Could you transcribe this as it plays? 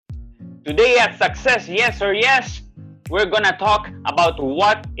Today at Success Yes or Yes, we're gonna talk about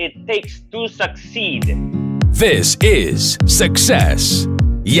what it takes to succeed. This is Success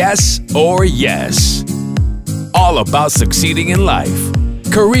Yes or Yes. All about succeeding in life,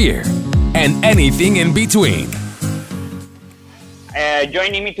 career, and anything in between.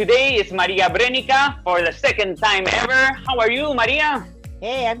 Joining me today is Maria Brenica for the second time ever. How are you, Maria?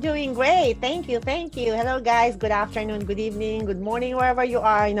 Hey, I'm doing great. Thank you. Thank you. Hello, guys. Good afternoon, good evening, good morning, wherever you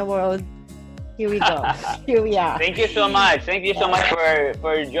are in the world. Here we go. Here we are. Thank you so much. Thank you so much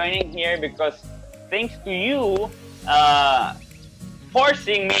for joining here, because thanks to you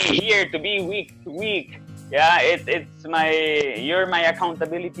forcing me here to be week to week. Yeah, you're my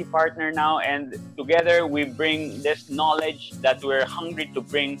accountability partner now, and together we bring this knowledge that we're hungry to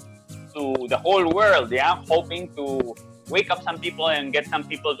bring to the whole world. Yeah, hoping to wake up some people and get some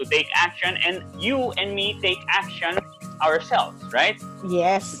people to take action, and you and me take action ourselves, right?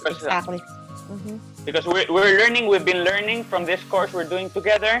 Yes, Because, exactly. Because we're learning. We've been learning from this course we're doing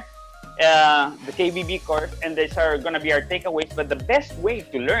together, the KBB course, and these are going to be our takeaways. But the best way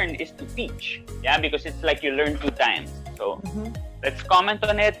to learn is to teach, yeah, because it's like you learn 2 times. So let's comment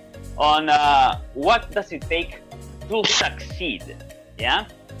on it, on what does it take to succeed, yeah.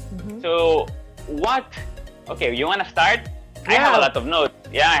 So okay, you want to start? I have a lot of notes.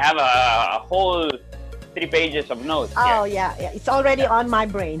 Yeah, I have a whole 3 pages of notes. Oh, yeah. It's already on my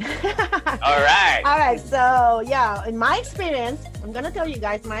brain. All right. All right. So, yeah, in my experience, I'm going to tell you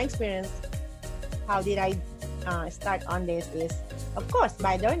guys my experience. How did I start on this is, of course,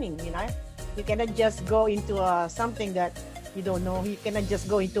 by learning, you know. You cannot just go into something that you don't know. You cannot just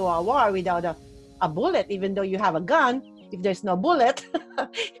go into a war without a bullet, even though you have a gun. If there's no bullet,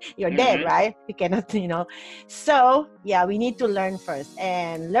 you're dead, right? You cannot, you know. So, yeah, we need to learn first.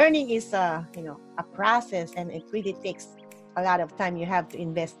 And learning is, a process, and it really takes a lot of time. You have to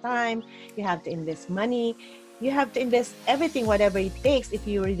invest time. You have to invest money. You have to invest everything, whatever it takes, if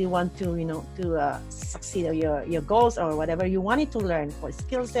you really want to, to succeed at your goals or whatever you wanted to learn for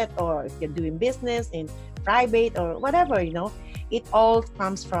skill set, or if you're doing business in private or whatever, it all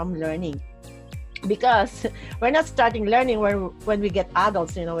comes from learning. Because we're not starting learning when we get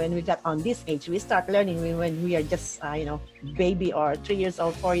adults, when we get on this age. We start learning when we are just, baby or 3 years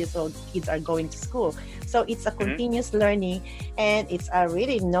old, 4 years old kids are going to school. So it's a continuous learning, and it's a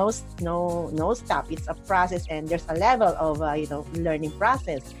really no stop. It's a process, and there's a level of, learning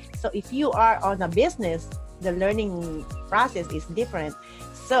process. So if you are on a business, the learning process is different.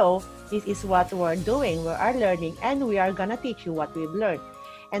 So this is what we're doing. We are learning, and we are gonna teach you what we've learned.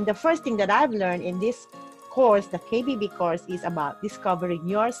 And the first thing that I've learned in this course, the KBB course, is about discovering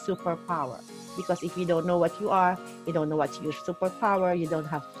your superpower. Because if you don't know what you are, you don't know what's your superpower, you don't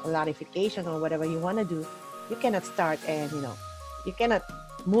have clarification or whatever you want to do, you cannot start, and, you cannot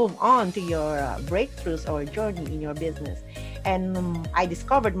move on to your breakthroughs or journey in your business. And I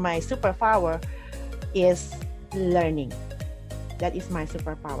discovered my superpower is learning. That is my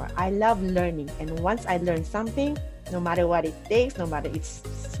superpower. I love learning. And once I learn something, no matter what it takes, no matter it's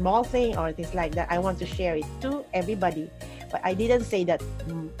small thing or things like that, I want to share it to everybody. But I didn't say that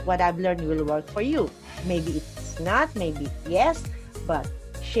what I've learned will work for you. Maybe it's not, maybe yes, but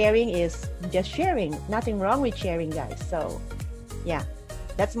sharing is just sharing. Nothing wrong with sharing, guys. So yeah,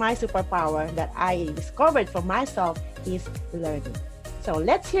 that's my superpower that I discovered for myself, is learning. So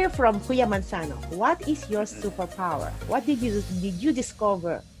let's hear from Kuya Manzano. What is your superpower? What did you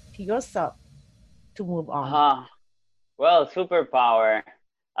discover to yourself to move on? Well, superpower.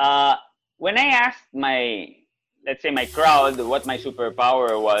 When I asked let's say my crowd what my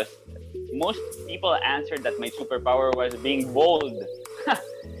superpower was, most people answered that my superpower was being bold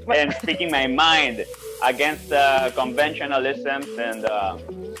and speaking my mind against conventionalisms and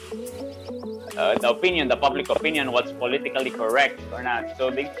the public opinion, what's politically correct or not.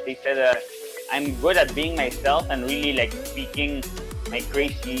 So they said I'm good at being myself and really like speaking my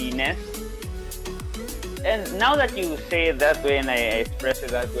craziness. And now that you say it that way and I express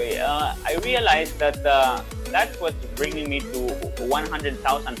it that way, I realized that that's what's bringing me to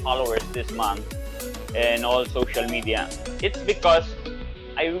 100,000 followers this month and all social media. It's because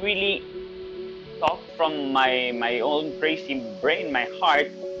I really talk from my own crazy brain, my heart,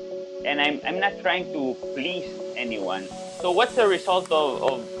 and I'm not trying to please anyone. So what's the result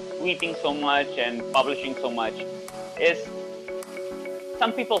of tweeting so much and publishing so much is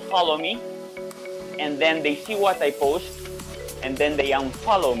some people follow me, and then they see what I post, and then they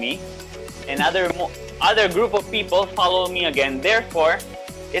unfollow me, and other group of people follow me again. Therefore,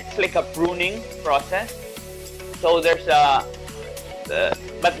 it's like a pruning process. So there's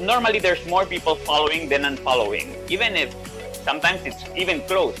but normally there's more people following than unfollowing. Even if Sometimes it's even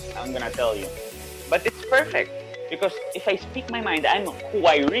close, I'm gonna tell you. But it's perfect because if I speak my mind, I'm who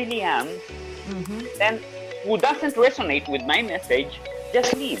I really am, then who doesn't resonate with my message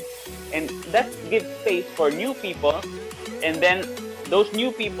just leaves. And that gives space for new people. And then those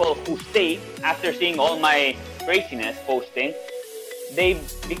new people who stay after seeing all my craziness posting, they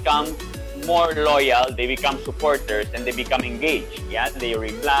become more loyal, they become supporters, and they become engaged. Yeah, they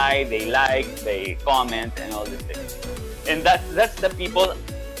reply, they like, they comment, and all these things. And that's the people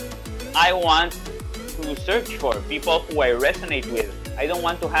I want to search for, people who I resonate with. I don't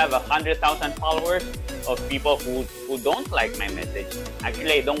want to have 100,000 followers of people who don't like my message.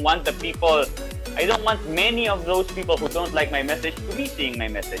 Actually, I don't want many of those people who don't like my message to be seeing my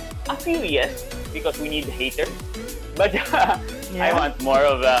message. A few, yes, because we need haters. But I want more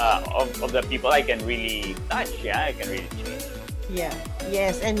of the people I can really touch. Yeah, I can really change. Yeah.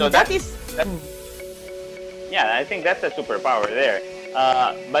 Yes, and so that is. Yeah, I think that's a superpower there.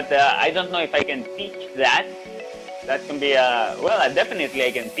 But I don't know if I can teach that. That can be definitely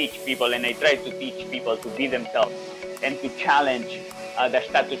I can teach people, and I try to teach people to be themselves and to challenge the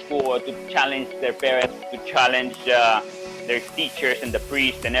status quo, to challenge their parents, to challenge their teachers and the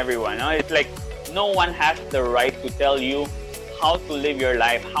priest and everyone. No? It's like no one has the right to tell you how to live your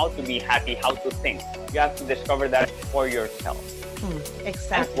life, how to be happy, how to think. You have to discover that for yourself.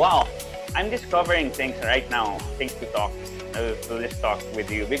 Exactly. And wow, I'm discovering things right now, things to talk, to this talk with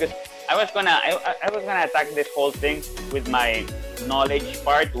you, because I was gonna attack this whole thing with my knowledge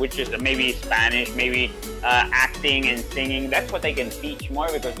part, which is maybe Spanish, maybe acting and singing. That's what I can teach more,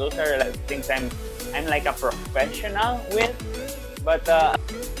 because those are like things I'm like a professional with. But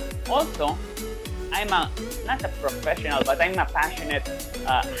also, I'm not a professional, but I'm a passionate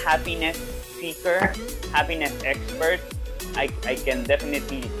happiness seeker, happiness expert. I can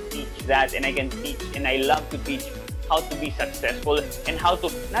definitely teach that, and I can teach, and I love to teach how to be successful, and how to,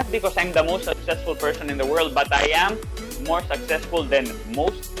 not because I'm the most successful person in the world, but I am more successful than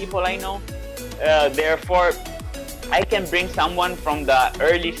most people I know. Therefore, I can bring someone from the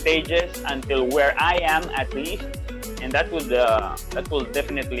early stages until where I am at least, and that will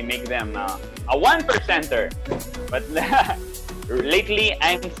definitely make them a 1%er. But lately,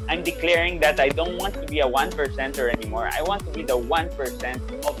 I'm declaring that I don't want to be a 1%er anymore. I want to be the 1%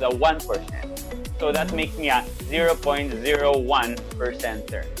 of the 1%. So that makes me a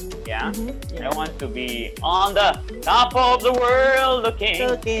 0.01%er. Yeah? I want to be on the top of the world, looking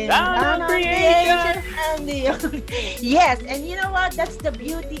down on creation. Yes, and you know what? That's the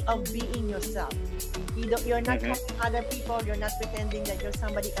beauty of being yourself. You're not copying other people. You're not pretending that you're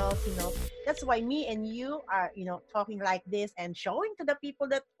somebody else. That's why me and you are, talking like this and showing to the people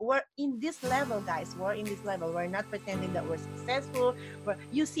that we're in this level, guys. We're in this level. We're not pretending that we're successful.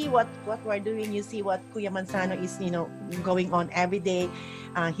 You see what we're doing. You see what Kuya Manzano is, going on every day.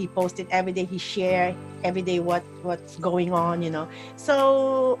 He posted every day. He shared every day what's going on.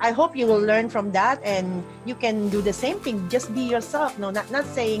 So I hope you will learn from that, and you can do the same thing. Just be yourself. No, not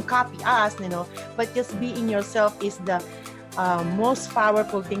saying copy us. But just being yourself is the most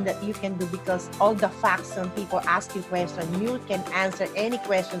powerful thing that you can do, because all the facts, when people ask you questions, you can answer any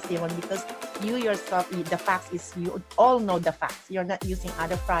questions they want, because you yourself, the facts is, you all know the facts. You're not using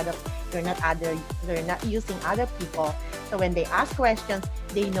other products. You're not using other people. So when they ask questions,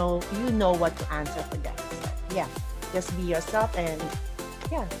 they know you know what to answer for them. So yeah, just be yourself, and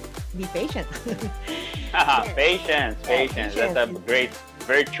be patient. Patience. That's a great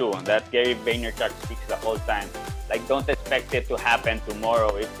virtue that Gary Vaynerchuk speaks the whole time. Like, don't expect it to happen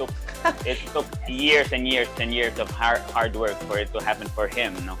tomorrow. It took years and years and years of hard work for it to happen for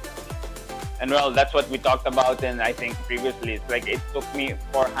him. And well, that's what we talked about, and I think previously, it's like it took me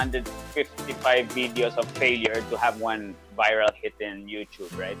 455 videos of failure to have one viral hit in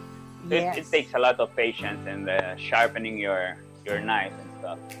YouTube, right? So it takes a lot of patience and sharpening your knife and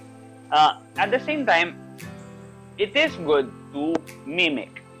stuff. At the same time, it is good to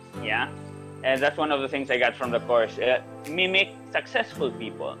mimic, and that's one of the things I got from the course. Mimic successful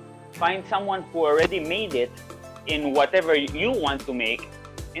people. Find someone who already made it in whatever you want to make,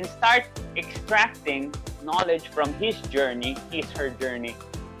 and start extracting knowledge from his journey, her journey,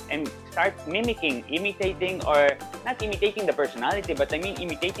 and start mimicking, imitating, or not imitating the personality, but I mean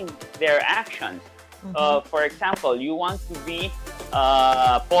imitating their actions. For example, you want to be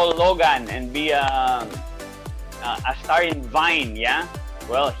Paul Logan and be a star in Vine,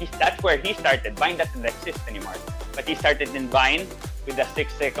 Well, that's where he started. Vine doesn't exist anymore, but he started in Vine with the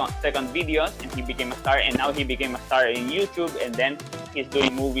 6-second videos, and he became a star, and now he became a star in YouTube, and then he's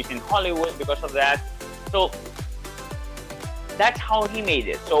doing movies in Hollywood because of that. So that's how he made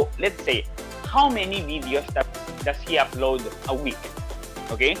it. So let's say, how many videos does he upload a week?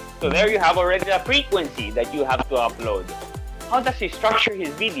 Okay, so there you have already a frequency that you have to upload. How does he structure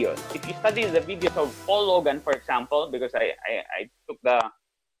his videos? If you study the videos of Paul Logan, for example, because I took the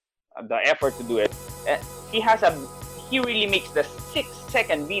effort to do it, he really makes the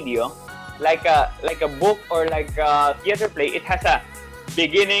 6-second video like a book or like a theater play. It has a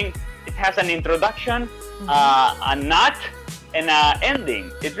beginning, it has an introduction, a knot, and an ending.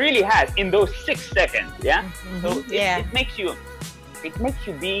 It really has in those 6 seconds. Yeah. So it makes you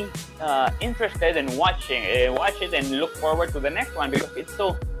be interested in watch it and look forward to the next one, because it's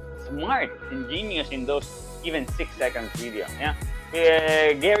so smart, ingenious in those even 6 seconds video. Yeah.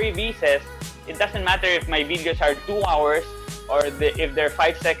 Gary Vee says it doesn't matter if my videos are 2 hours or if they're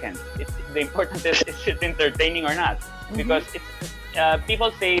 5 seconds. The important is it entertaining or not, because it's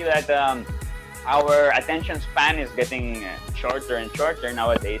people say that our attention span is getting shorter and shorter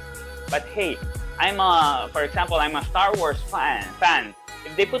nowadays. But hey, for example, I'm a Star Wars fan.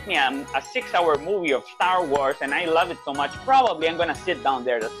 If they put me a 6-hour movie of Star Wars and I love it so much, probably I'm gonna sit down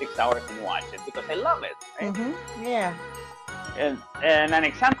there the 6 hours and watch it because I love it. Right? Yeah. And an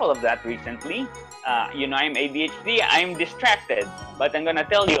example of that recently, I'm ADHD, I'm distracted. But I'm gonna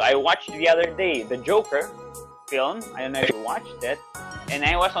tell you, I watched the other day the Joker film. I don't know if you watched it, and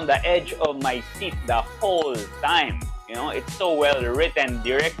I was on the edge of my seat the whole time. You know, it's so well written,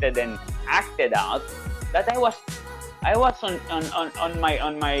 directed, and acted out that I was on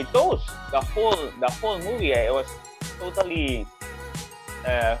my toes the whole movie. I was totally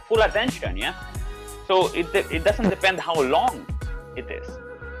full attention. Yeah. So it doesn't depend how long it is.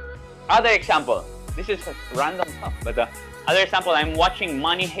 Other example. This is random stuff, but other example. I'm watching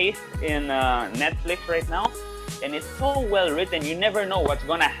Money Heist in Netflix right now, and it's so well written. You never know what's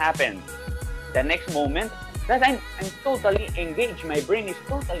gonna happen the next moment. That I'm totally engaged. My brain is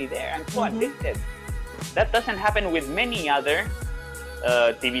totally there. I'm so addicted. That doesn't happen with many other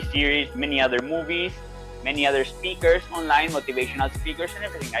TV series, many other movies, many other speakers online, motivational speakers and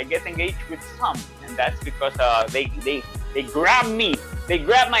everything. I get engaged with some, and that's because they grab me. They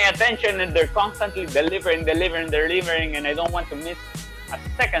grab my attention, and they're constantly delivering, and I don't want to miss a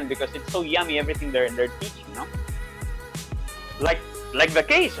second because it's so yummy everything they're teaching. You know, like the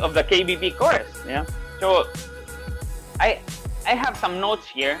case of the KBP course. Yeah. So I have some notes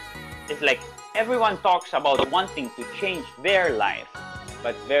here. It's like everyone talks about wanting to change their life,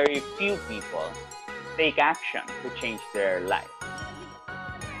 but very few people take action to change their life.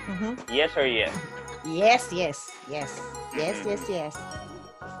 Yes or yes? Yes.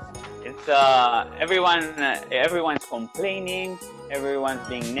 It's everyone's complaining, everyone's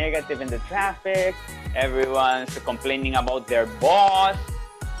being negative in the traffic, everyone's complaining about their boss.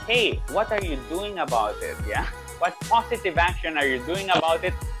 Hey, what are you doing about it? Yeah, what positive action are you doing about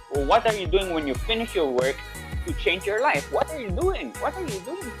it? Or what are you doing when you finish your work to change your life? What are you doing?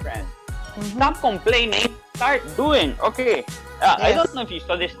 Friend? Stop complaining, start doing. Okay, I don't know if you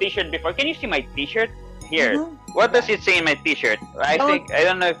saw this t-shirt before. Can you see my t-shirt? Here. What does it say in my t-shirt? I don't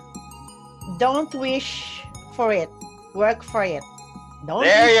know if... Don't wish for it, work for it. Don't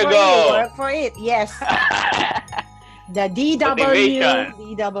there wish you for go. it, work for it. Yes. The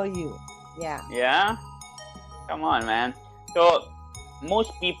DW. Yeah. Yeah? Come on, man. So,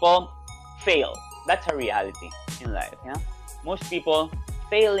 most people fail. That's a reality in life, yeah? Most people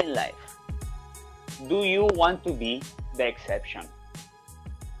fail in life. Do you want to be the exception?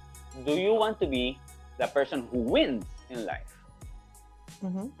 Do you want to be the person who wins in life?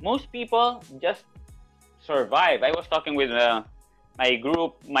 Most people just survive. I was talking with my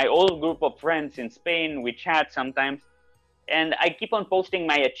old group of friends in Spain. We chat sometimes, and I keep on posting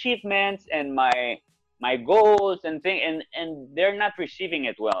my achievements and my goals and things, and they're not receiving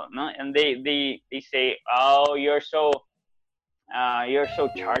it well, no? And they say, "Oh, you're so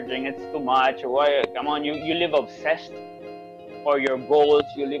charging. It's too much. Why? Come on, you live obsessed for your goals.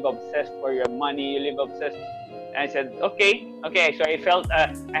 You live obsessed for your money. You live obsessed." And I said, okay. So I felt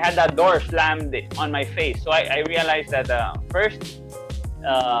I had that door slammed on my face. So I realized that first,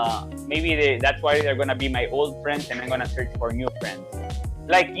 maybe that's why they're gonna be my old friends, and I'm gonna search for new friends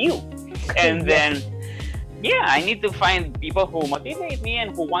like you. And then, yeah, I need to find people who motivate me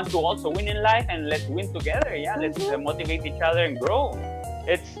and who want to also win in life, and let's win together. Yeah, let's motivate each other and grow.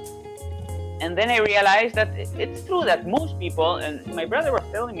 And then I realized that it's true that most people, and my brother was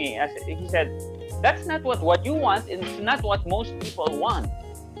telling me, he said, that's not what you want, and it's not what most people want.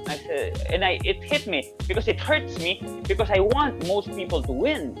 I said, and it hit me because it hurts me, because I want most people to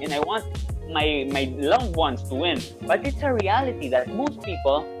win, and I want my loved ones to win. But it's a reality that most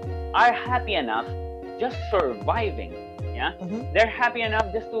people are happy enough just surviving. Yeah, they're happy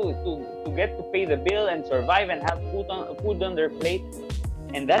enough just to get to pay the bill and survive and have food on their plate,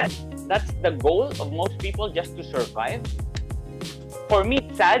 and that's the goal of most people, just to survive. For me,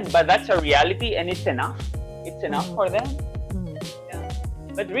 it's sad, but that's a reality, and it's enough. It's enough for them. Yeah.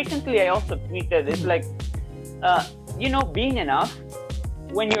 But recently, I also tweeted, it's like, being enough.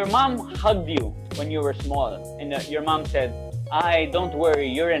 When your mom hugged you when you were small, and your mom said, don't worry,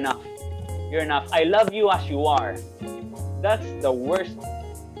 you're enough. You're enough. I love you as you are. That's the worst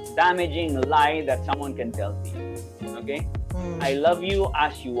damaging lie that someone can tell to you. Okay? I love you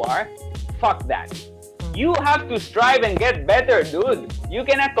as you are. Fuck that. You have to strive and get better, dude. You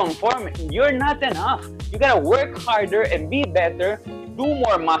cannot conform. You're not enough. You gotta work harder and be better. Do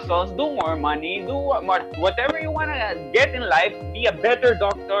more muscles, do more money, do more, whatever you want to get in life. Be a better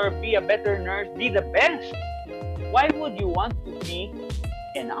doctor, be a better nurse, be the best. Why would you want to be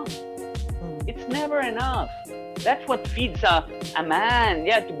enough? It's never enough. That's what feeds a man,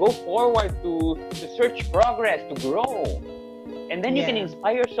 to go forward, to search progress, to grow. And then you can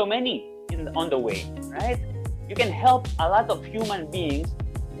inspire so many on the way, right? You can help a lot of human beings,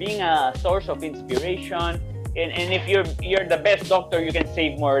 being a source of inspiration. And if you're the best doctor, you can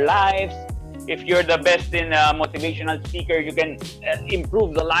save more lives. If you're the best in motivational speaker, you can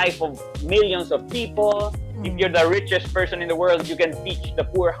improve the life of millions of people. If you're the richest person in the world, you can teach the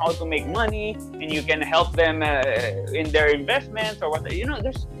poor how to make money, and you can help them in their investments or what.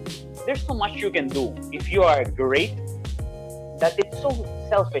 There's so much you can do if you are great, that it's so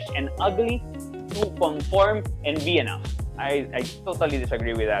selfish and ugly to conform and be enough. I totally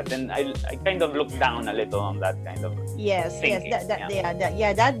disagree with that, and I kind of look down a little on that kind of thinking.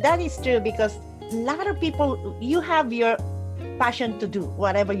 That is true, because a lot of people, you have your passion to do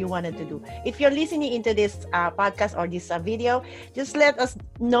whatever you wanted to do. If you're listening into this podcast or this video, just let us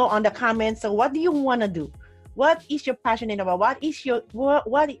know on the comments. So what do you want to do? What is your passionate about? What is your what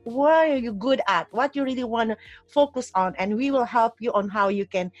are you good at? What you really want to focus on, and we will help you on how you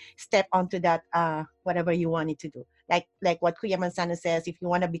can step onto that whatever you wanted to do. Like what Kuya Manzano says, if you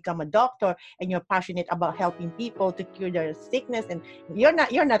want to become a doctor and you're passionate about helping people to cure their sickness, and you're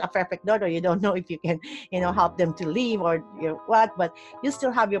not a perfect doctor, you don't know if you can help them to live or what, but you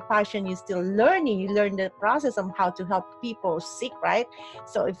still have your passion, you're still learning, you learn the process of how to help people sick, right?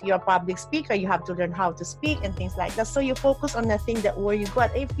 So if you're a public speaker, you have to learn how to speak and things like that. So you focus on the thing that where you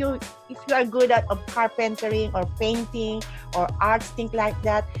got. If you are good at carpentering or painting or arts, things like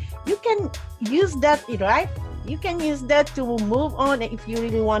that, you can use that, right? You can use that to move on. If you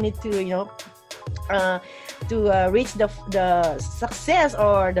really wanted to, reach the success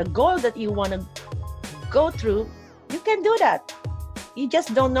or the goal that you want to go through, you can do that. You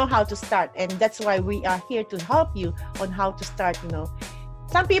just don't know how to start, and that's why we are here to help you on how to start.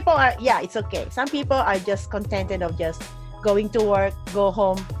 Some people are, it's okay. Some people are just contented of just going to work, go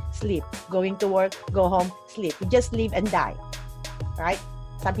home, sleep. Going to work, go home, sleep. You just live and die, right?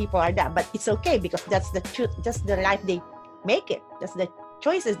 Some people are that, but it's okay, because that's the truth. Just the life they make it. That's the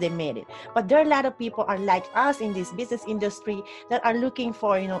choices they made it. But there are a lot of people are like us in this business industry that are looking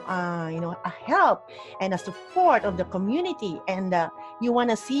for a help and a support of the community, and you want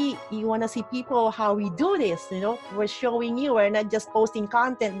to see people how we do this. We're showing you. We're not just posting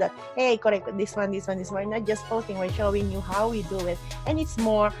content that, hey, correct this one. We're not just posting. We're showing you how we do it, and it's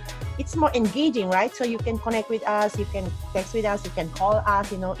more engaging, right? So you can connect with us, you can text with us, you can call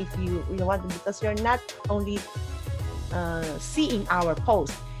us, if you want to, because you're not only seeing our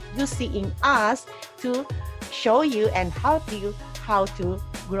post, you're seeing us to show you and help you how to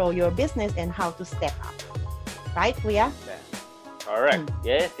grow your business and how to step up, right, Kuya? Correct.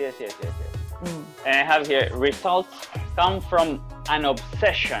 Yes. And I have here, results come from an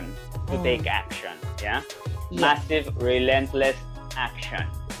obsession to take action. Massive, relentless action.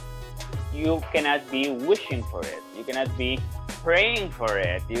 You cannot be wishing for it. You cannot be praying for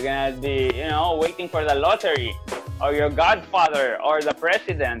it. You cannot be, waiting for the lottery or your godfather or the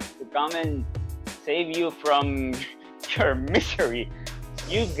president to come and save you from your misery.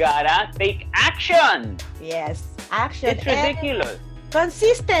 You gotta take action. Yes, action. It's ridiculous.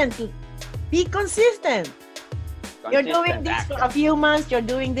 Consistent. Be consistent. You're doing this for a few months, you're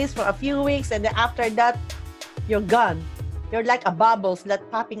doing this for a few weeks, and then after that, you're gone. You're like a bubbles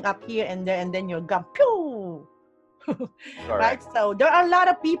that popping up here and there, and then you're gone. Pew! Right? So there are a lot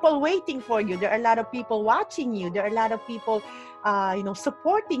of people waiting for you. There are a lot of people watching you. There are a lot of people,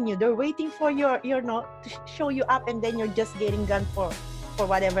 supporting you. They're waiting for your, to show you up, and then you're just getting gone for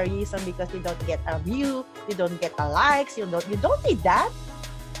whatever reason, because you don't get a view, you don't get a likes, you don't need that.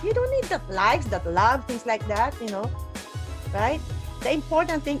 You don't need that likes, that love, things like that, right? The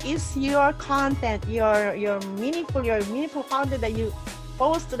important thing is your content, your meaningful content that you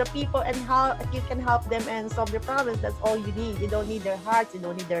post to the people, and how you can help them and solve their problems. That's all you need. You don't need their hearts, you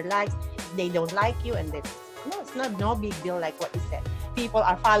don't need their likes. They don't like you, and that's it's not no big deal, like what you said. People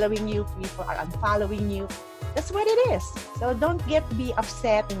are following you, people are unfollowing you. That's what it is. So don't be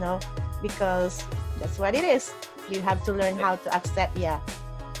upset, because that's what it is. You have to learn how to accept.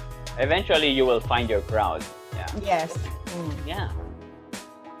 Eventually you will find your crowd. Yes. Yeah.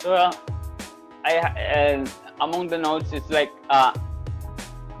 So among the notes, it's like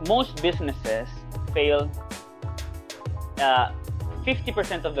most businesses fail.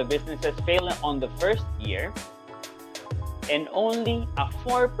 50% of the businesses fail on the first year, and only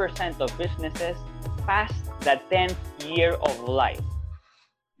 4% of businesses pass the 10th year of life.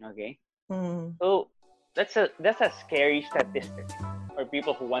 Okay. So that's a scary statistic for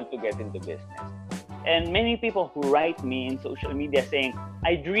people who want to get into business. And many people who write me in social media saying,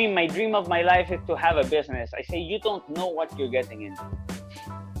 my dream of my life is to have a business. I say, you don't know what you're getting into.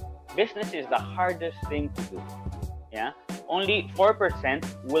 Business is the hardest thing to do. Yeah. Only 4%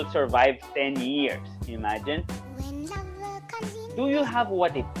 will survive 10 years. Imagine. Do you have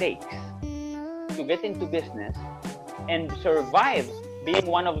what it takes to get into business and survive being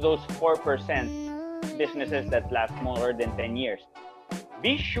one of those 4% businesses that last more than 10 years?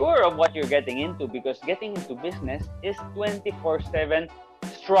 Be sure of what you're getting into, because getting into business is 24/7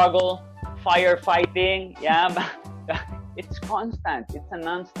 struggle, firefighting. Yeah, it's constant. It's a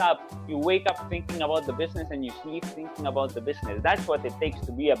non-stop. You wake up thinking about the business and you sleep thinking about the business. That's what it takes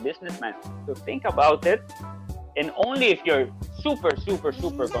to be a businessman. So think about it, and only if you're super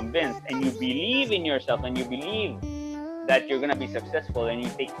convinced and you believe in yourself and you believe that you're gonna be successful, and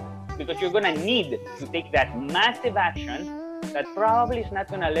because you're gonna need to take that massive action that probably is not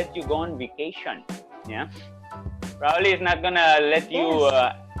gonna let you go on vacation. Yeah, probably is not gonna let you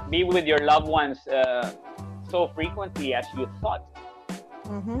be with your loved ones so frequently as you thought.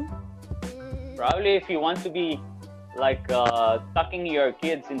 Probably if you want to be like tucking your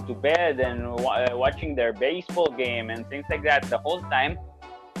kids into bed and watching their baseball game and things like that the whole time,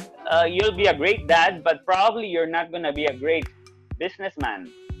 you'll be a great dad, but probably you're not gonna be a great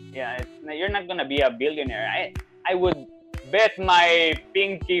businessman. Yeah, you're not gonna be a billionaire. I would bet my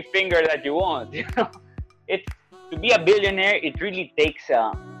pinky finger that you won't. To be a billionaire, it really takes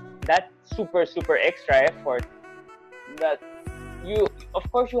that super extra effort that you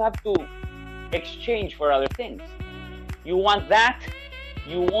have to exchange for other things. You want that,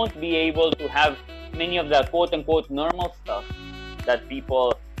 you won't be able to have many of the quote-unquote normal stuff that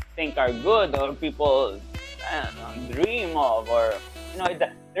people think are good, or people dream of, or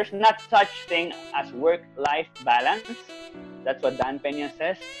there's not such thing as work-life balance. That's what Dan Peña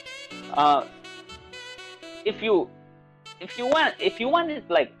says. If you want it,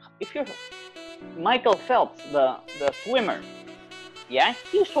 like if you're Michael Phelps, the swimmer, yeah,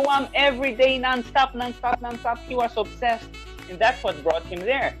 he swam every day non-stop. He was obsessed, and that's what brought him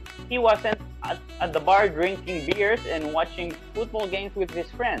there. He wasn't at the bar drinking beers and watching football games with his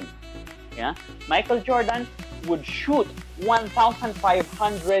friends. Yeah, Michael Jordan would shoot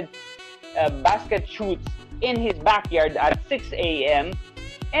 1,500 basket shoots in his backyard at 6 a.m.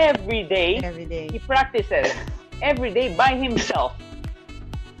 every day. He practices every day by himself,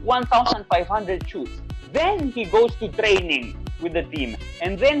 1,500 shoots. Then he goes to training with the team,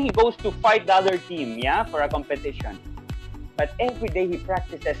 and then he goes to fight the other team, yeah, for a competition. But every day he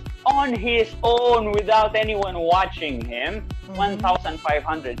practices on his own without anyone watching him,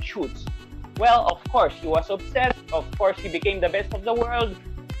 1,500 shoots. Well, of course, he was obsessed. Of course, he became the best of the world.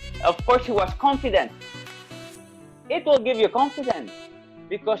 Of course, he was confident. It will give you confidence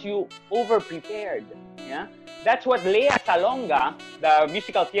because you over-prepared. Yeah? That's what Lea Salonga, the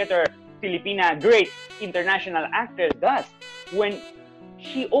musical theater Filipina great international actress, does. When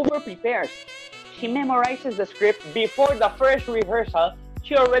she over-prepares, she memorizes the script before the first rehearsal.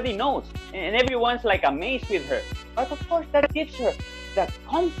 She already knows, and everyone's like amazed with her. But of course, that gives her the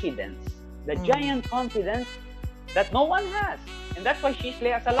confidence, the giant confidence that no one has. And that's why she's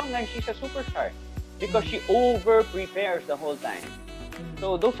Lea Salonga and she's a superstar, because she over-prepares the whole time.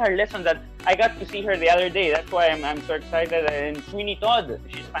 So those are lessons that I got to see her the other day. That's why I'm so excited. And Sweeney Todd,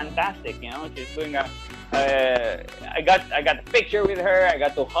 she's fantastic. You know, she's doing a. I got a picture with her. I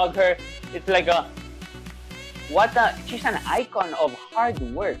got to hug her. It's like she's an icon of hard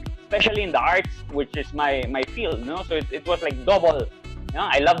work, especially in the arts, which is my field. You know, so it was like double. You know,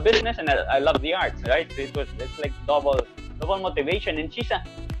 I love business and I love the arts, right? It's like double motivation. And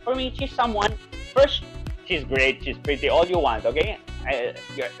for me, she's someone. First, she's great. She's pretty. All you want, okay?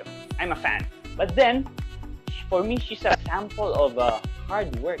 I'm a fan. But then, for me, she's a sample of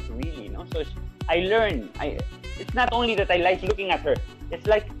hard work, really. So I learn. It's not only that I like looking at her. It's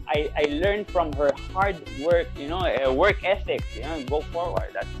like I learn from her hard work. Work ethic. Go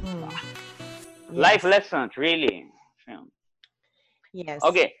forward. That's life lessons, really. Yes.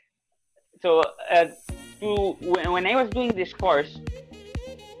 Okay. So when I was doing this course,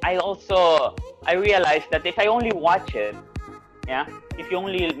 I realized that if I only watch it, if you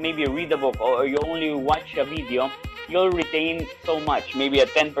only maybe read a book or you only watch a video, you'll retain so much, maybe a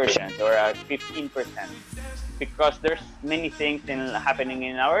 10% or a 15%, because there's many things happening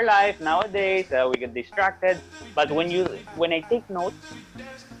in our life nowadays. We get distracted, but when I take notes,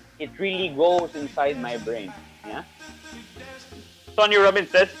 it really goes inside my brain. Tony Robbins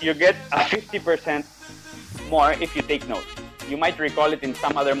says you get a 50% more if you take notes. You might recall it in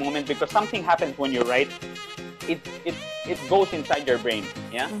some other moment because something happens when you write. It goes inside your brain.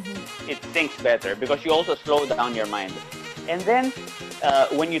 It thinks better because you also slow down your mind. And then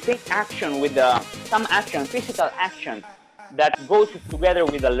when you take action with some action, physical action that goes together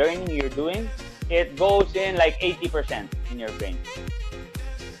with the learning you're doing, it goes in like 80% in your brain.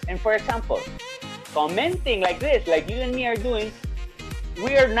 And for example, commenting like this, like you and me are doing,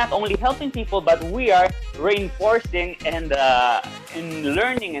 we are not only helping people, but we are reinforcing and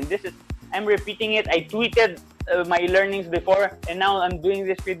learning. And I'm repeating it. I tweeted my learnings before, and now I'm doing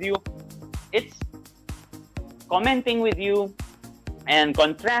this with you. It's commenting with you and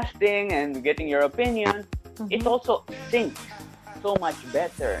contrasting and getting your opinion. It also sinks so much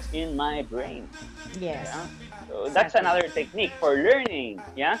better in my brain. Yes. So that's another technique for learning.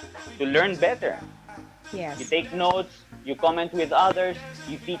 To learn better. Yes. You take notes, you comment with others,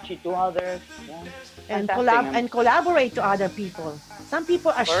 you teach it to others. And collaborate to other people. Some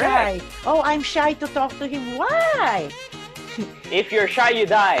people are shy. Oh, I'm shy to talk to him. Why? If you're shy, you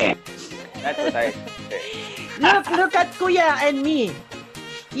die. That's what I say. Look at Kuya and me.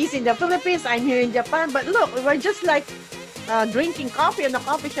 He's in the Philippines, I'm here in Japan. But look, we're just like drinking coffee in the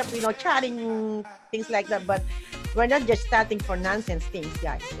coffee shop, chatting, things like that. But we're not just chatting for nonsense things,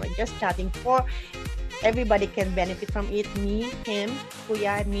 guys. We're just chatting for everybody can benefit from it. Me, him,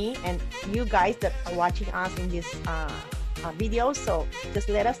 Kuya, me, and you guys that are watching us in this video. So just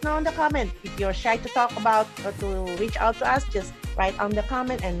let us know in the comment. If you're shy to talk about or to reach out to us, just write on the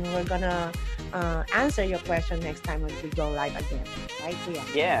comment and we're gonna answer your question next time when we go live again. Right, Kuya?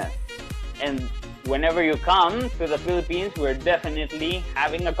 Yeah. And whenever you come to the Philippines, we're definitely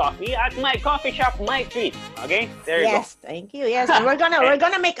having a coffee at my coffee shop, My Treat. Okay, there you go. Yes, thank you. Yes, and we're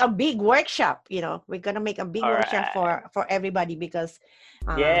gonna make a big workshop. We're gonna make a big workshop for everybody because.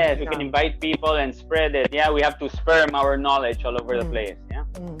 Yes, we can invite people and spread it. Yeah, we have to sperm our knowledge all over the place. Yeah.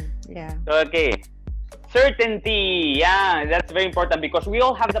 Yeah. So, okay. Certainty. Yeah, that's very important because we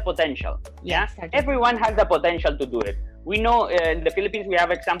all have the potential. Yes, everyone has the potential to do it. We know in the Philippines, we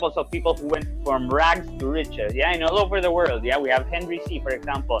have examples of people who went from rags to riches. Yeah, and all over the world. Yeah, we have Henry C., for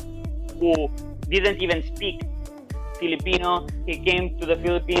example, who didn't even speak Filipino. He came to the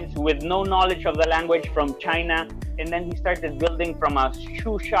Philippines with no knowledge of the language from China, and then he started building from a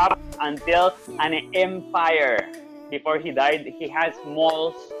shoe shop until an empire. Before he died, he has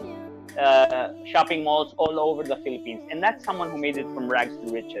malls, shopping malls all over the Philippines, and that's someone who made it from rags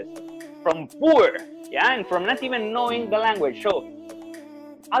to riches, from poor, and from not even knowing the language. So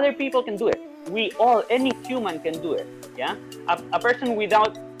other people can do it. Any human can do it. Yeah, a person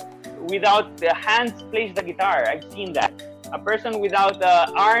without the hands plays the guitar. I've seen that. A person without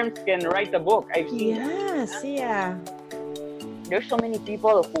arms can write a book. I've seen that. Yeah. There's so many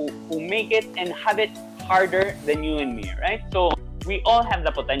people who make it and have it harder than you and me, right? So we all have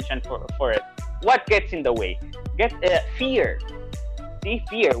the potential for it. What gets in the way? Fear. See,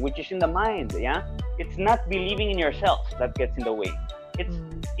 fear, which is in the mind. Yeah, it's not believing in yourself that gets in the way. It's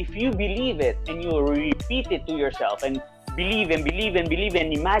if you believe it and you repeat it to yourself and believe and believe and believe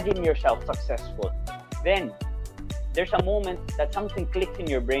and imagine yourself successful, then there's a moment that something clicks in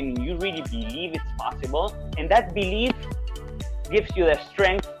your brain and you really believe it's possible, and that belief gives you the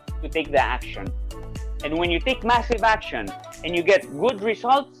strength to take the action. And when you take massive action and you get good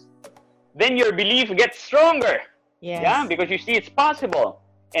results, then your belief gets stronger. Yes. Yeah, because you see it's possible.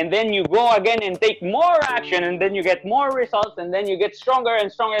 And then you go again and take more action, and then you get more results, and then you get stronger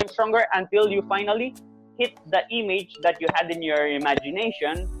and stronger and stronger until you finally hit the image that you had in your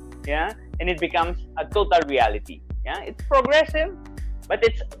imagination, and it becomes a total reality. It's progressive, but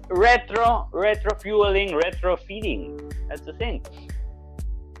it's retro fueling, retro feeding. That's the thing.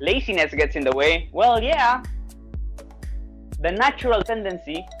 Laziness gets in the way. Well, the natural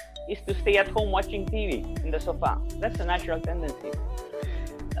tendency is to stay at home watching TV in the sofa. That's the natural tendency.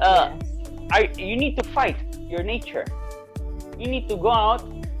 You need to fight. your nature. You need to go out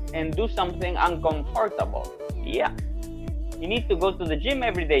and do something uncomfortable. Yeah. You need to go to the gym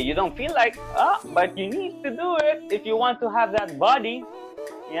every day. You don't feel like, but you need to do it if you want to have that body.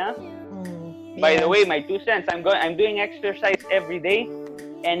 Yeah. By the way, my 2 cents, I'm doing exercise every day,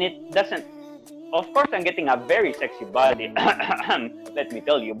 and it doesn't. Of course, I'm getting a very sexy body. Let me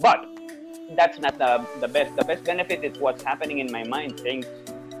tell you, but that's not the best. The best benefit is what's happening in my mind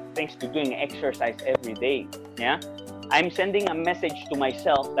thanks to doing exercise every day. Yeah. I'm sending a message to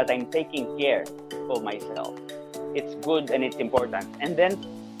myself that I'm taking care of myself. It's good and it's important. And then,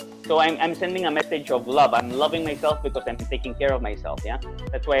 so I'm sending a message of love. I'm loving myself because I'm taking care of myself. Yeah,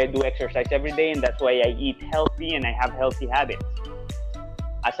 that's why I do exercise every day, and that's why I eat healthy and I have healthy habits.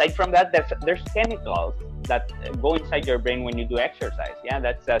 Aside from that, there's chemicals that go inside your brain when you do exercise. Yeah,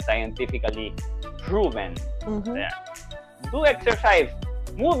 that's scientifically proven. Yeah. Do exercise.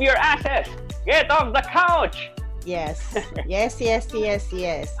 Move your asses. Get off the couch. Yes. Yes.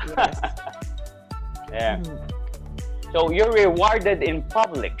 Yeah. So you're rewarded in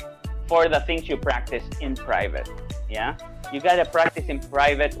public for the things you practice in private. Yeah. You gotta practice in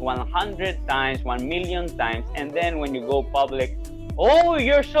private 100 times, 1 million times, and then when you go public, oh,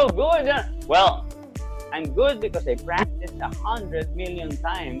 you're so good. Well, I'm good because I practiced 100 million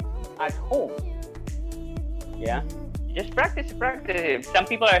times at home. Yeah. Just practice. Some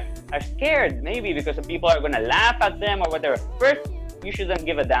people are scared, maybe because people are gonna laugh at them or whatever. First, you shouldn't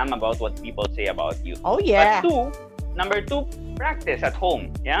give a damn about what people say about you. Oh yeah. But number two, practice at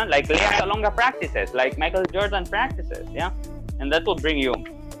home. Yeah, like Lea Salonga practices, like Michael Jordan practices. Yeah, and that will bring you.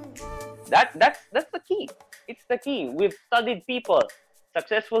 That's the key. It's the key. We've studied people,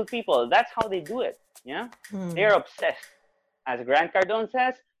 successful people. That's how they do it. Yeah, they're obsessed. As Grant Cardone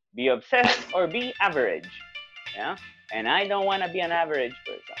says, be obsessed or be average. Yeah, and I don't want to be an average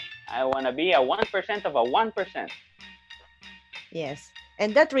person. I want to be a 1% of a 1%. Yes.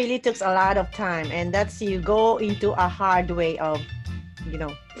 And that really takes a lot of time. And that's you go into a hard way of,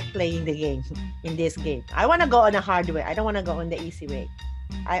 playing the game in this game. I want to go on a hard way. I don't want to go on the easy way.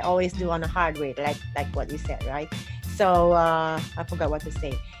 I always do on a hard way, like what you said, right? So I forgot what to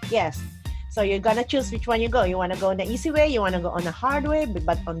say. Yes. So you're going to choose which one you go. You want to go on the easy way. You want to go on the hard way.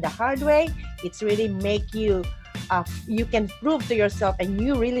 But on the hard way, it's really make you you can prove to yourself and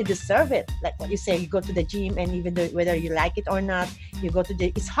you really deserve it. Like what you say, you go to the gym, and even though, whether you like it or not, you go to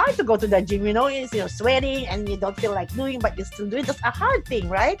it's hard to go to the gym, it's sweating and you don't feel like doing, but you still do it. That's a hard thing,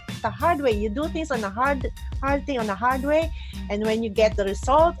 right? It's a hard way. You do things on a hard thing on a hard way, and when you get the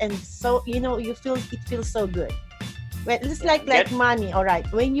result, and so you feel it feels so good. Well, it's like money. All right,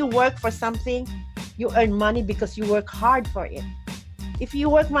 when you work for something, you earn money because you work hard for it. If you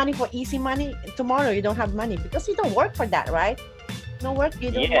work money for easy money, tomorrow you don't have money because you don't work for that, right? You don't work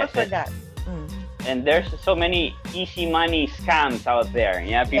for that. And there's so many easy money scams out there.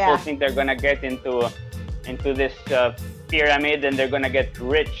 Yeah, people think they're gonna get into this pyramid and they're gonna get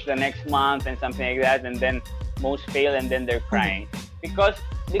rich the next month and something like that, and then most fail and then they're crying because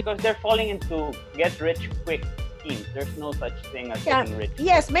they're falling into get rich quick schemes. There's no such thing as getting rich.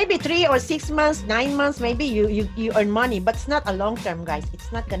 Yes, maybe 3 or 6 months, 9 months, maybe you earn money, but it's not a long term, guys.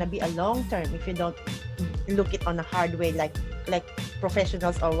 It's not gonna be a long term if you don't look it on a hard way, like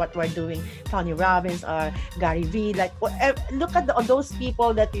professionals or what we're doing, Tony Robbins or Gary Vee, like whatever. Look at those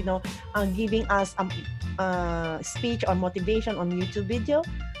people that are giving us speech or motivation on YouTube video.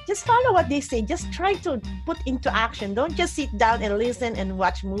 Just follow what they say. Just try to put into action. Don't just sit down and listen and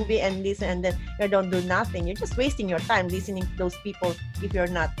watch movie and listen and then you don't do nothing. You're just wasting your time listening to those people if you're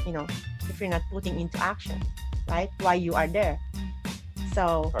not putting into action, right? Why you are there.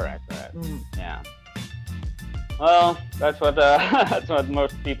 So correct. Yeah. Well, that's what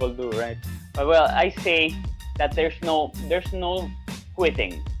most people do, right? Well, I say that there's no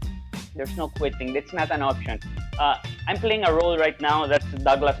quitting. There's no quitting. That's not an option. I'm playing a role right now that's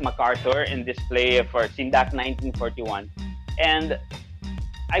Douglas MacArthur in this play for Sindak 1941. And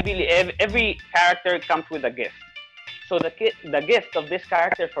I believe every character comes with a gift. So the gift of this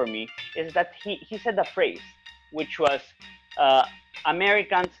character for me is that he said a phrase, which was,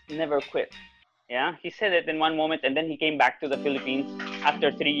 Americans never quit. Yeah, he said it in one moment, and then he came back to the Philippines after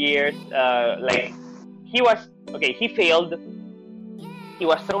 3 years. He failed. He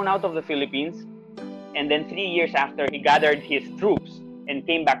was thrown out of the Philippines. And then 3 years after, he gathered his troops and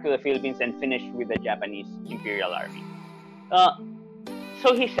came back to the Philippines and finished with the Japanese Imperial Army.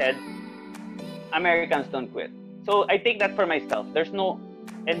 So he said, Americans don't quit. So I take that for myself.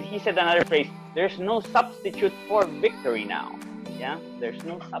 And he said another phrase, there's no substitute for victory now. Yeah, there's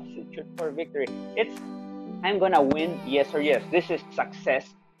no substitute for victory. It's, I'm gonna win, yes or yes. This is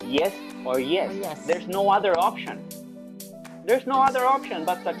success. yes or yes. Yes. There's no other option. There's no other option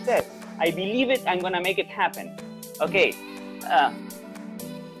but success. I believe it, I'm gonna make it happen. Okay,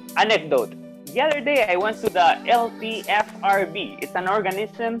 anecdote. The other day, I went to the LTFRB. It's an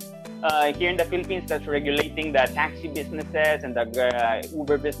organism here in the Philippines that's regulating the taxi businesses and the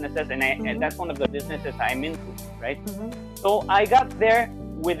Uber businesses, and that's one of the businesses I'm into, right? So I got there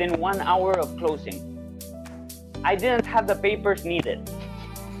within 1 hour of closing. I didn't have the papers needed.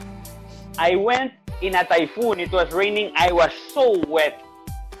 I went in a typhoon. It was raining. I was so wet.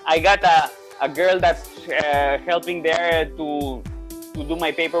 I got a girl that's helping there to do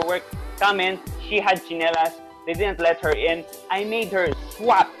my paperwork. Come in. She had chinelas. They didn't let her in. I made her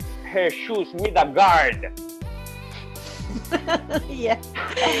swap her shoes with a guard. Yeah.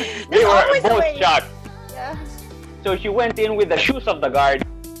 They were always the both way. shocked. Yeah. So she went in with the shoes of the guard.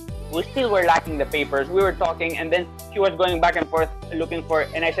 We still were lacking the papers. We were talking, and then she was going back and forth looking for.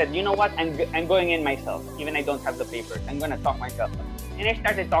 And I said, you know what? I'm going in myself. Even I don't have the papers. I'm gonna talk myself. And I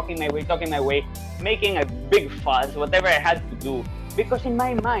started talking my way, making a big fuss, whatever I had to do, because in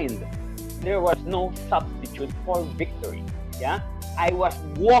my mind there was no substitute for victory. Yeah, I was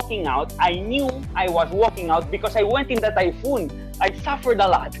walking out. I knew I was walking out because I went in the typhoon. I suffered a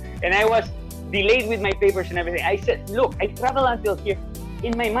lot, and I was delayed with my papers and everything. I said, look, I traveled until here.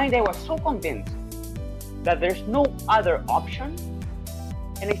 In my mind, I was so convinced that there's no other option.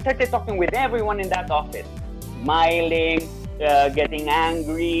 And I started talking with everyone in that office, smiling, getting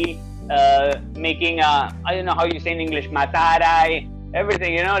angry, making I don't know how you say in English, mataray,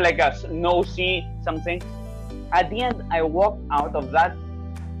 everything, you know, like a nosy something. At the end, I walked out of that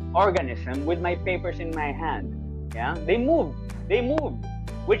organism with my papers in my hand. Yeah, they moved,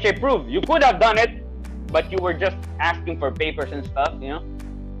 which I proved. You could have done it, but you were just asking for papers and stuff, you know.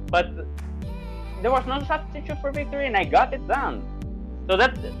 But there was no substitute for victory, and I got it done. So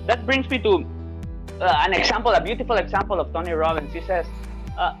that brings me to an example, a beautiful example of Tony Robbins. He says,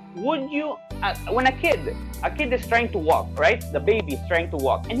 would you, when a kid is trying to walk, right? The baby is trying to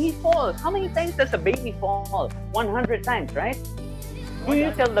walk, and he falls. How many times does a baby fall? 100 times, right? Do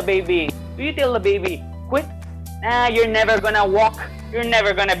you tell the baby, quit? Nah, you're never gonna walk. You're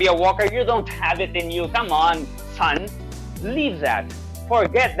never gonna be a walker. You don't have it in you. Come on, son. Leave that.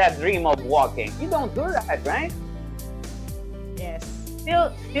 Forget that dream of walking. You don't do that, right? Yes.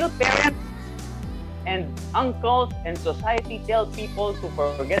 Still parents and uncles and society tell people to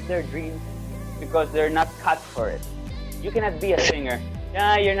forget their dreams because they're not cut for it. You cannot be a singer.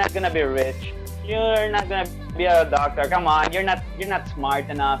 Yeah, you're not gonna be rich. You're not gonna be a doctor. Come on, you're not smart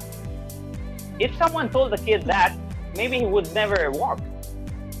enough. If someone told the kid that, maybe he would never walk.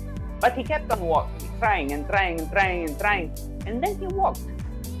 But he kept on walking, trying, and then he walked.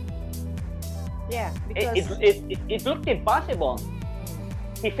 Yeah, because It looked impossible.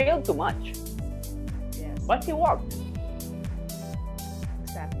 He failed too much. yes, But he walked.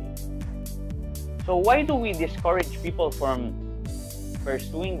 exactly. So why do we discourage people from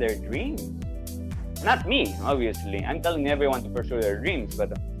pursuing their dreams? Not me, obviously. I'm telling everyone to pursue their dreams,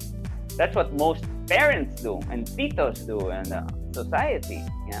 but that's what most parents do, and titos do, and society.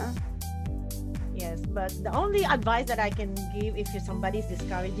 Yeah. Yes, but the only advice that I can give if somebody's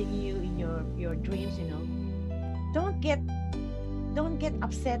discouraging you in your dreams, you know, don't get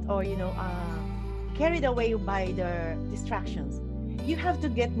upset or carried away by the distractions. You have to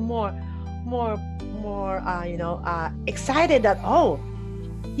get more excited that, oh,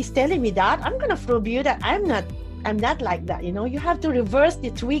 he's telling me that, I'm gonna prove you that I'm not like that. You know, you have to reverse the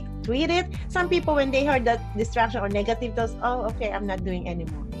tweet it. Some people, when they heard that distraction or negative thoughts, oh, okay, I'm not doing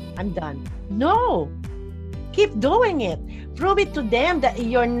anymore, I'm done. No, keep doing it. Prove it to them that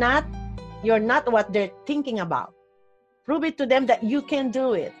you're not what they're thinking about. Prove it to them that you can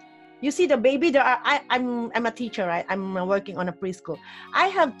do it. You see, the baby, I'm a teacher, right? I'm working on a preschool. I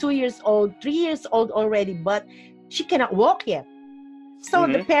have 2 years old, 3 years old already, but she cannot walk yet. So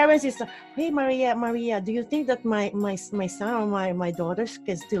the parents is, hey, Maria, do you think that my son or my daughter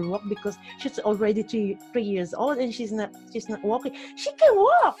can still walk, because she's already 3 years old and she's not walking? She can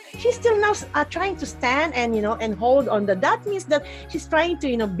walk. She's still now trying to stand and hold on that means that she's trying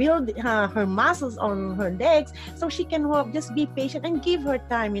to build her muscles on her legs so she can walk. Just be patient and give her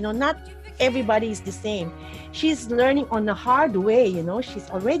time. Not everybody is the same. She's learning on a hard way. She's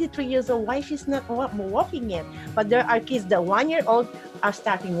already 3 years old. Why she's not walking yet? But there are kids that 1 year old are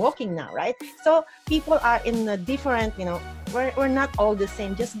starting walking now, right? So people are in a different, we're not all the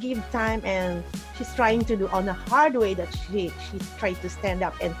same. Just give time, and she's trying to do on a hard way that she tried to stand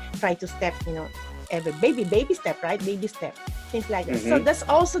up and try to step, every baby step, right? Baby step, things like that. So that's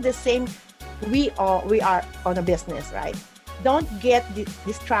also the same. We are on a business, right? don't get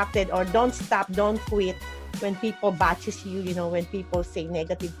distracted, or don't stop, don't quit when people batches you, when people say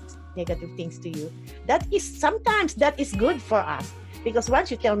negative things to you. Sometimes that is good for us, because once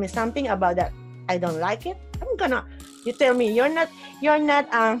you tell me something about that, I don't like it, you tell me you're not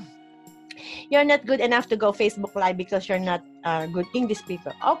good enough to go Facebook Live because you're not a good English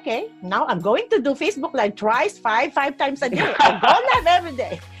speaker. Okay, now I'm going to do Facebook Live twice, five times a day. I go live every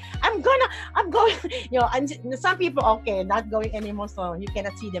day. I'm going, and some people, okay, not going anymore, so you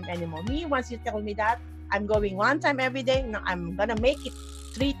cannot see them anymore. Me, once you tell me that, I'm going 1 time every day. No, I'm going to make it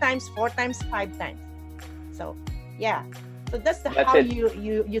 3 times, 4 times, 5 times. So, yeah. So that's how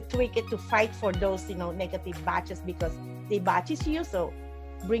you tweak it to fight for those, negative batches, because they batches you, so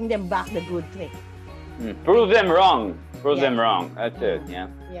bring them back the good thing. Prove them wrong. Prove them wrong. That's it. Yeah.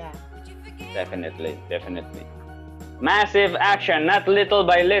 Yeah. Definitely. Massive action, not little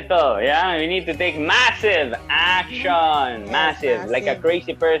by little. Yeah, we need to take massive action. Massive, like a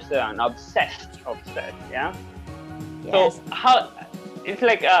crazy person, obsessed. Yeah. Yes. So how? It's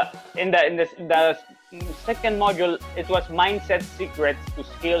like in the second module, it was mindset secrets to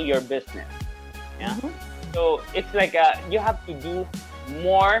scale your business. Yeah. So it's like you have to do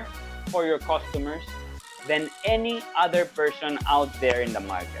more for your customers than any other person out there in the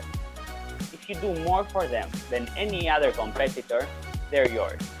market. If you do more for them than any other competitor, they're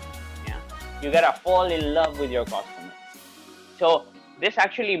yours. Yeah, you gotta fall in love with your customers. So this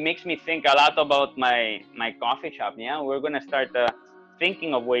actually makes me think a lot about my coffee shop. Yeah, we're gonna start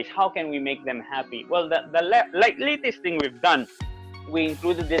thinking of ways how can we make them happy. Well, the latest thing we've done, we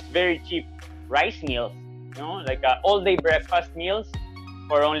included this very cheap rice meals. Like all-day breakfast meals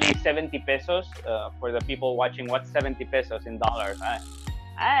for only 70 pesos. For the people watching, what's 70 pesos in dollars?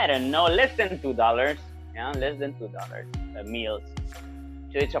 I don't know, less than $2. Yeah, less than $2 meals.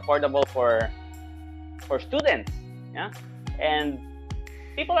 So it's affordable for students. Yeah, and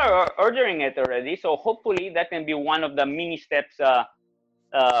people are ordering it already. So hopefully that can be one of the mini steps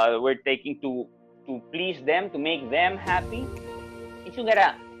we're taking to please them, to make them happy. If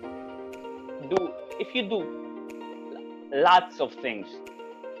you do lots of things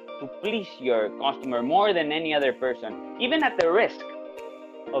to please your customer more than any other person, even at the risk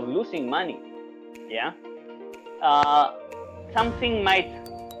of losing money, yeah, something might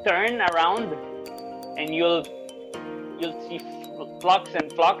turn around, and you'll see flocks and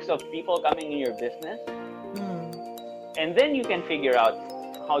flocks of people coming in your business, and then you can figure out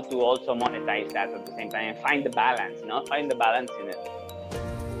how to also monetize that at the same time and find the balance, find the balance in it.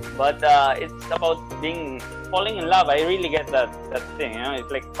 But it's about falling in love. I really get that thing.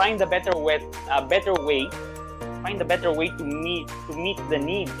 It's like find a better way to meet the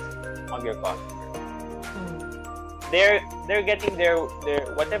needs of your customer. They're getting their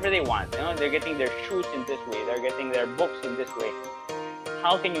whatever they want. They're getting their shoes in this way. They're getting their books in this way.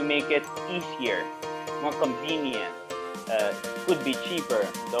 How can you make it easier, more convenient? Could be cheaper,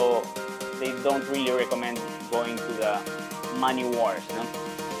 though they don't really recommend going to the money wars,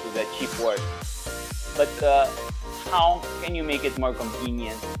 to the cheap wars. But how can you make it more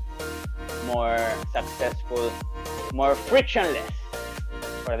convenient, more successful, more frictionless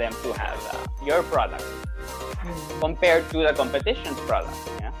for them to have your product compared to the competition's product?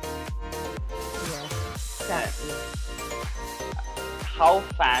 Yeah. Yes, exactly. How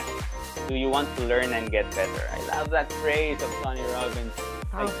fast do you want to learn and get better? I love that phrase of Tony Robbins.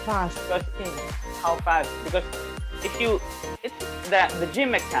 How fast? How fast? Because it's the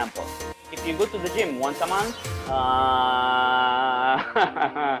gym example. If you go to the gym once a month,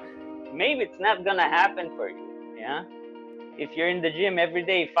 maybe it's not gonna happen for you. Yeah. If you're in the gym every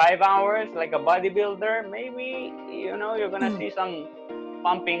day, 5 hours, like a bodybuilder, maybe you're gonna see some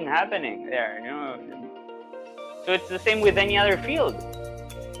pumping happening there. So it's the same with any other field.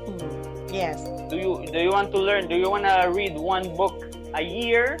 Yes. Do you want to learn? Do you want to read one book a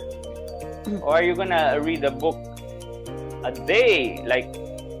year, or are you gonna read a book a day, like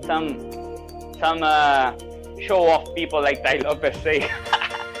some show-off people like Tai Lopez say?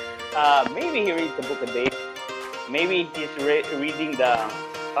 Maybe he reads a book a day. Maybe he's reading the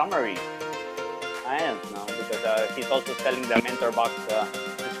summary. I don't know, because he's also selling the Mentor Box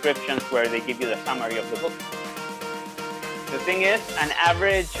subscriptions where they give you the summary of the book. The thing is, an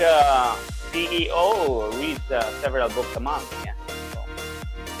average CEO reads several books a month. Yeah. So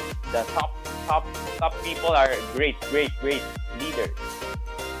the top people are great leaders.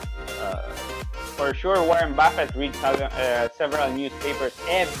 For sure, Warren Buffett reads several newspapers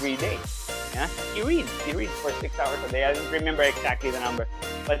every day. Yeah, he reads for 6 hours a day. I don't remember exactly the number,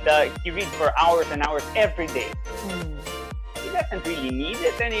 but he reads for hours and hours every day. He doesn't really need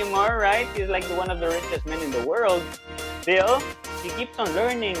it anymore, right? He's like one of the richest men in the world. still, he keeps on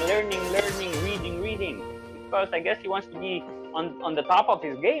learning, reading. Because I guess he wants to be on the top of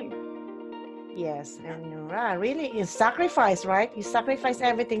his game. Yes, and really, it's sacrifice, right? You sacrifice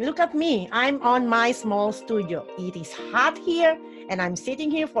everything. Look at me. I'm on my small studio. It is hot here, and I'm sitting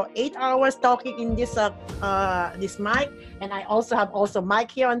here for 8 hours talking in this this mic. And I also have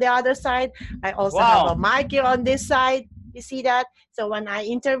mic here on the other side. I also have a mic here on this side. You see that? So when I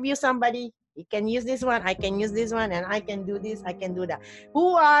interview somebody, you can use this one, I can use this one, and I can do this, I can do that.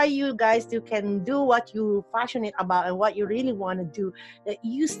 Who are you guys who can do what you're passionate about and what you really want to do? That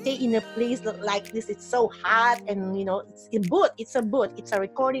you stay in a place like this, it's so hot, and it's a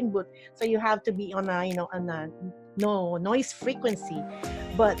recording booth. So you have to be on a no noise frequency.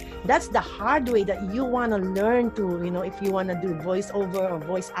 But that's the hard way that you want to learn to, if you want to do voiceover or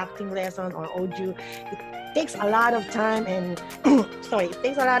voice acting lesson or audio. It takes a lot of time and it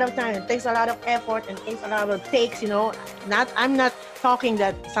takes a lot of time, it takes a lot of effort, and takes a lot of takes. I'm not talking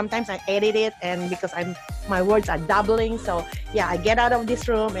that sometimes I edit it, and because my words are doubling. So yeah, I get out of this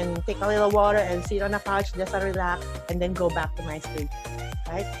room and take a little water and sit on a couch, just relax, and then go back to my stage,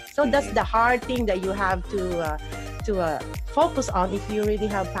 right? So that's the hard thing that you have to focus on if you really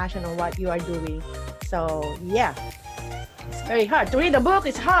have passion on what you are doing. So yeah, it's very hard. To read a book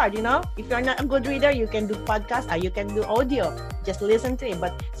is hard, If you're not a good reader, you can do podcast or you can do audio. Just listen to it.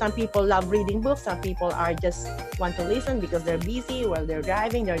 But some people love reading books. Some people are just want to listen because they're busy while they're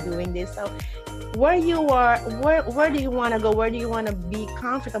driving, they're doing this. So where you are, where do you want to go? Where do you want to be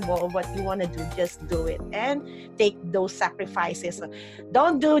comfortable of what you want to do? Just do it and take those sacrifices.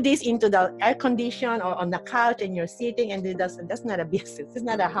 Don't do this into the air condition or on the couch and you're sitting and do this. That's not a business. It's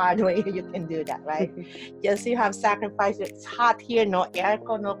not a hard way you can do that, right? Just you have sacrifice. It's hot here, no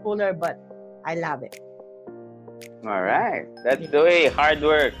aircon, no cooler, but I love it. All right, that's the way. Hard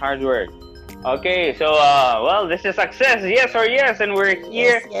work. Okay, so this is Success, yes or yes, and we're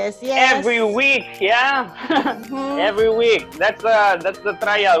here yes. every week, yeah. Every week. That's the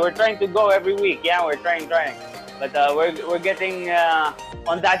trial. We're trying to go every week, yeah. We're trying, but we're getting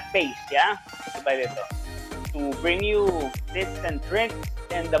on that pace, yeah. To bring you tips and tricks,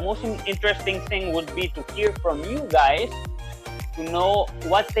 and the most interesting thing would be to hear from you guys, to know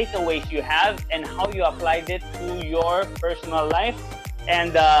what takeaways you have and how you applied it to your personal life.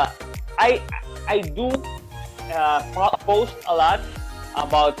 And I do post a lot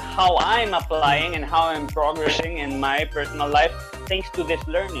about how I'm applying and how I'm progressing in my personal life thanks to this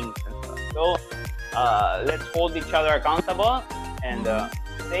learning and stuff. So let's hold each other accountable, and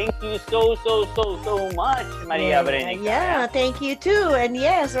thank you so much, Maria Brenica. Yeah, thank you too. And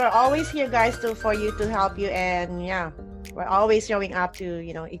yes, we're always here, guys, for you to help you. And yeah, we're always showing up to,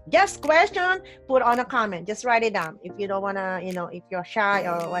 if just question, put on a comment, just write it down. If you don't want to, if you're shy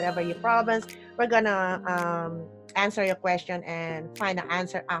or whatever your problems, we're going to answer your question and find the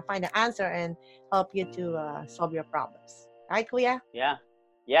answer and help you to solve your problems. Right, Kuya? Yeah.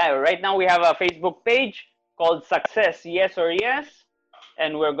 Right now we have a Facebook page called Success, Yes or Yes.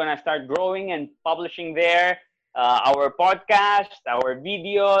 And we're going to start growing and publishing there our podcast, our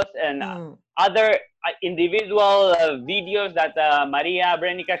videos, and other individual videos that Maria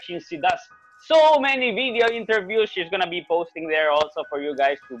Brenica, she does so many video interviews. She's going to be posting there also for you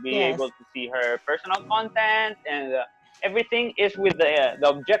guys to be able to see her personal content, and everything is with the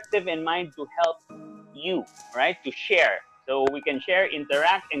objective in mind to help you, right? To share. So we can share,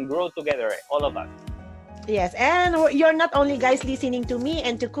 interact, and grow together, right? All of us. Yes, and you're not only guys listening to me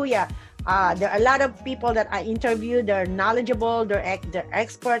and to Kuya. There are a lot of people that I interview. They're knowledgeable. They're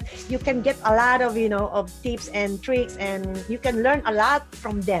expert. You can get a lot of of tips and tricks, and you can learn a lot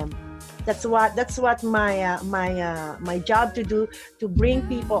from them. That's what my job to do, to bring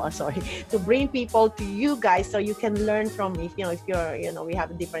people. To bring people to you guys, so you can learn from. If you're we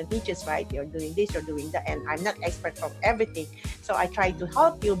have different niches, right? You're doing this, you're doing that, and I'm not expert from everything. So I try to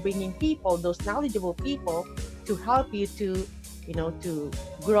help you, bringing people, those knowledgeable people, to help you to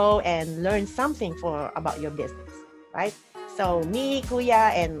grow and learn something about your business, right? So me,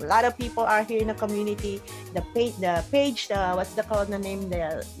 Kuya, and a lot of people are here in the community. The page, what's the called the name?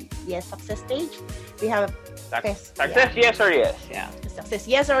 The Success page. We have Success Yes or Yes, yeah. Success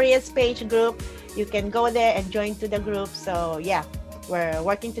Yes or Yes page group. You can go there and join to the group. So yeah, we're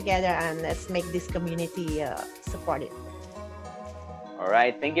working together, and let's make this community supportive. All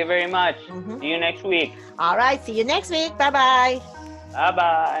right. Thank you very much. See you next week. All right. See you next week. Bye-bye.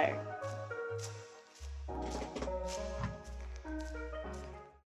 Bye-bye.